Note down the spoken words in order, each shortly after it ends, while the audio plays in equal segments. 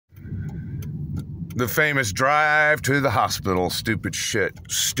The famous drive to the hospital. Stupid shit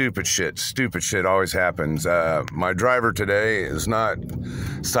always happens. My driver today is not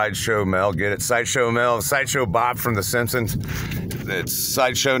Sideshow Mel. Get it? Sideshow Mel, Sideshow Bob from The Simpsons. It's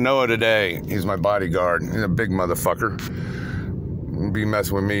Sideshow Noah today. He's my bodyguard. He's a big motherfucker. Be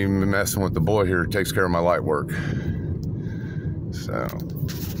messing with me, messing with the boy here who takes care of my light work. So,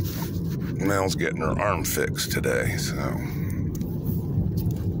 Mel's getting her arm fixed today, so.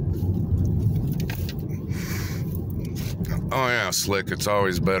 Oh yeah, Slick, it's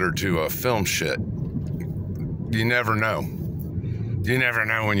always better to film shit. You never know. You never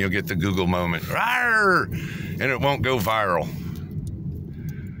know when you'll get the Google moment. Rawr! And it won't go viral.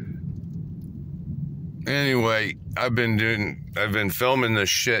 Anyway, I've been filming this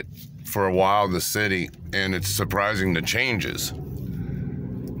shit for a while, the city, and it's surprising the changes.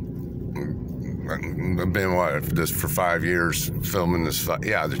 I've been this for 5 years filming this.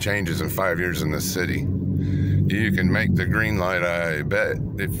 The changes in 5 years in this city. You can make the green light, I bet,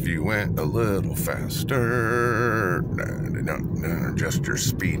 if you went a little faster. Don't adjust your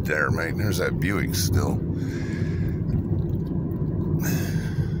speed there, mate. There's that Buick still.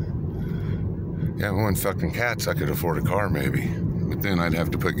 Yeah, one fucking cats, I could afford a car maybe. But then I'd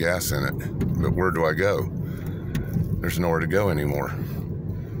have to put gas in it. But where do I go? There's nowhere to go anymore.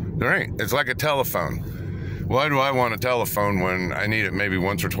 There ain't. It's like a telephone. Why do I want a telephone when I need it maybe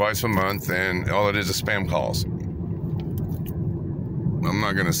once or twice a month and all it is spam calls? I'm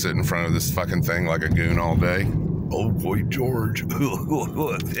not gonna sit in front of this fucking thing like a goon all day. Oh boy, George.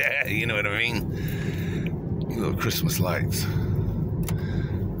 Yeah, you know what I mean? Little Christmas lights.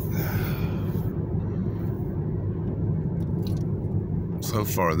 So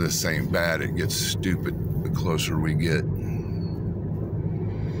far, this ain't bad. It gets stupid the closer we get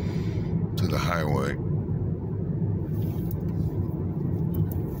to the highway.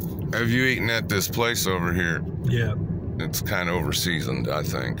 Have you eaten at this place over here? Yeah. It's kind of overseasoned, I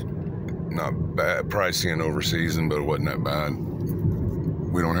think. Not bad, pricey and overseasoned, but it wasn't that bad.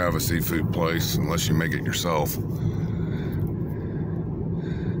 We don't have a seafood place unless you make it yourself.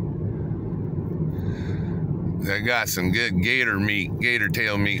 They got some good gator meat, gator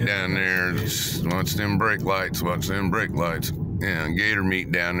tail meat down there. Just watch them brake lights, Yeah, gator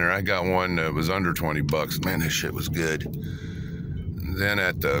meat down there. I got one that was under 20 bucks. Man, this shit was good. Then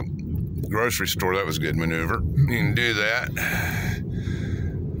at the grocery store, that was a good maneuver. You can do that.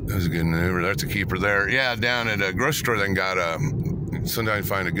 That was a good maneuver. That's a keeper there. Yeah, down at a grocery store, they got sometimes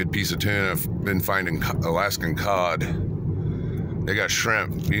find a good piece of tuna. I've been finding Alaskan cod. They got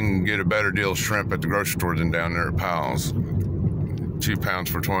shrimp. You can get a better deal of shrimp at the grocery store than down there at Powell's. 2 pounds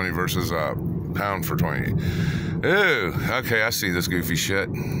for 20 versus a pound for 20. Ooh, okay, I see this goofy shit.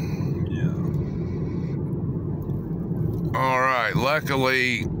 Yeah. All right,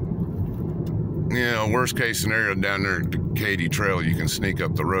 luckily, worst case scenario down there at the Katy Trail, you can sneak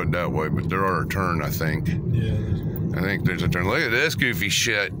up the road that way, but there are a turn, I think. Yeah. I think there's a turn. Look at this goofy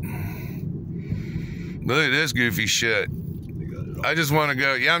shit. Look at this goofy shit. I just want to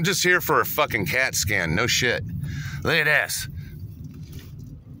go. Yeah, I'm just here for a fucking CAT scan. No shit. Look at this.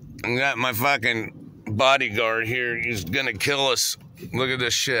 I got my fucking bodyguard here. He's gonna kill us. Look at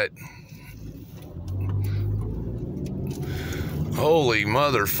this shit. Holy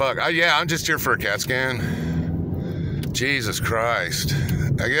motherfucker. Yeah, I'm just here for a CAT scan. Jesus Christ.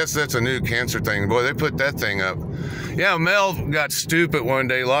 I guess that's a new cancer thing. Boy, they put that thing up. Yeah, Mel got stupid one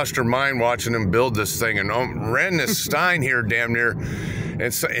day, lost her mind watching him build this thing, and ran this Stein here damn near,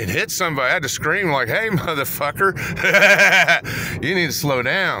 and so it hit somebody. I had to scream like, hey, motherfucker, you need to slow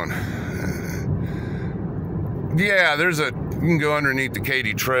down. Yeah, you can go underneath the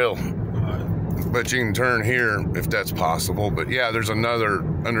Katy Trail, but you can turn here if that's possible. But yeah, there's another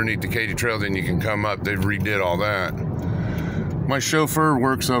underneath the Katy Trail, then you can come up. They've redid all that. My chauffeur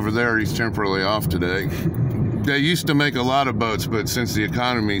works over there. He's temporarily off today. They used to make a lot of boats, but since the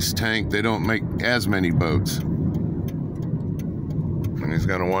economy's tanked, they don't make as many boats. And he's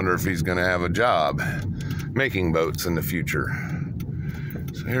gonna wonder if he's gonna have a job making boats in the future.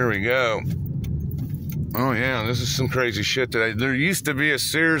 So here we go. Oh yeah, this is some crazy shit today. There used to be a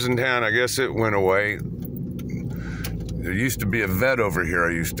Sears in town. I guess it went away. There used to be a vet over here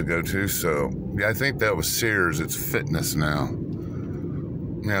I used to go to, so yeah, I think that was Sears. It's Fitness now.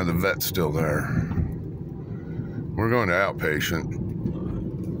 Yeah, the vet's still there. We're going to outpatient.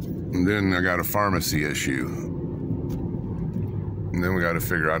 And then I got a pharmacy issue. And then we got to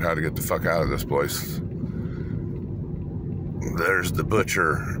figure out how to get the fuck out of this place. There's the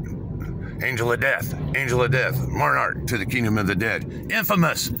butcher. Angel of Death. Angel of Death. Monarch to the kingdom of the dead.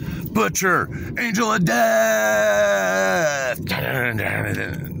 Infamous Butcher. Angel of Death.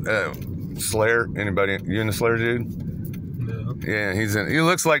 Slayer? Anybody? You in the Slayer, dude? No. Yeah, he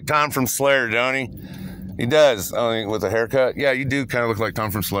looks like Tom from Slayer, don't he? He does, only with a haircut. Yeah, you do kind of look like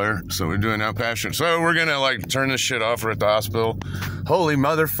Tom from Slayer. So we're doing Outpatient. So we're gonna like turn this shit off. We're at the hospital. Holy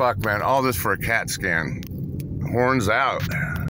motherfuck, man! All this for a CAT scan. Horns out.